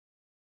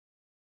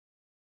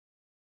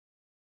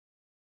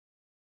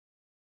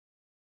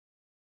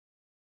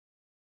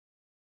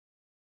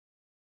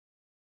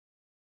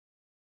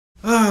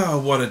Ah,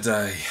 what a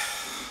day.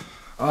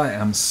 I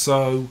am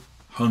so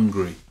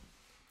hungry.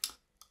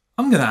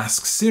 I'm going to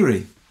ask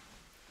Siri.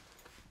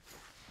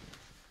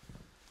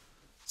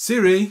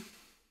 Siri,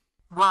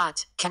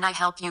 What can I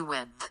help you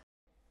with?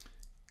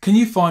 can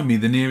you find me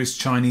the nearest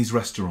Chinese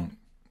restaurant?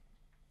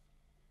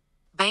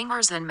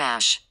 Bangers and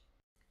mash.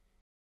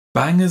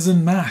 Bangers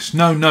and mash.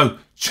 No,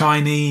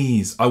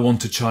 Chinese. I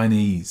want a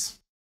Chinese.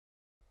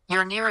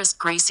 Your nearest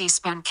Gracie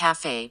Spoon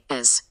Cafe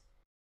is.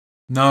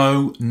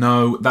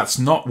 No, that's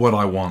not what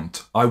I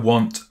want. I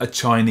want a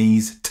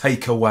Chinese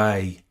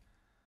takeaway.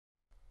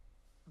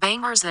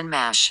 Bangers and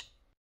mash.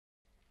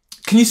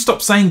 Can you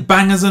stop saying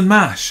bangers and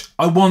mash?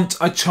 I want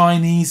a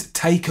Chinese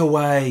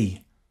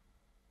takeaway.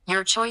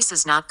 Your choice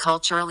is not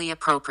culturally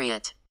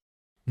appropriate.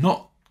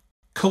 Not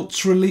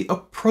culturally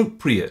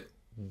appropriate.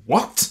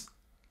 What?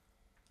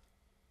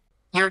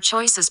 Your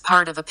choice is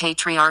part of a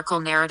patriarchal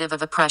narrative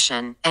of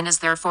oppression and is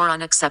therefore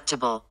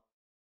unacceptable.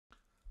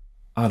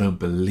 I don't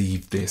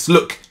believe this.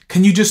 Look,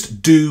 can you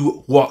just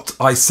do what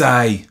I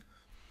say?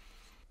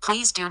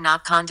 Please do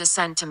not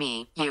condescend to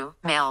me, you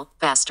male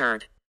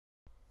bastard.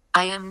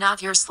 I am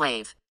not your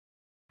slave.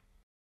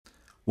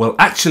 Well,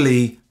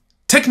 actually,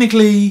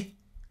 technically,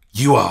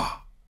 you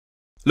are.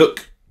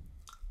 Look,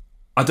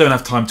 I don't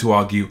have time to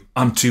argue.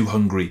 I'm too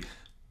hungry.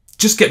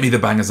 Just get me the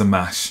bangers and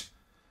mash.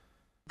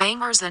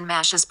 Bangers and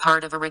mash is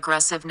part of a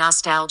regressive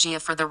nostalgia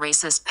for the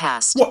racist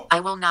past. What? I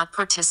will not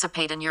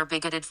participate in your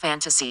bigoted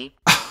fantasy.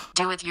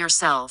 Do it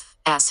yourself,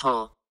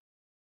 asshole.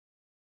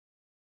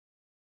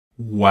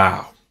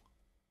 Wow.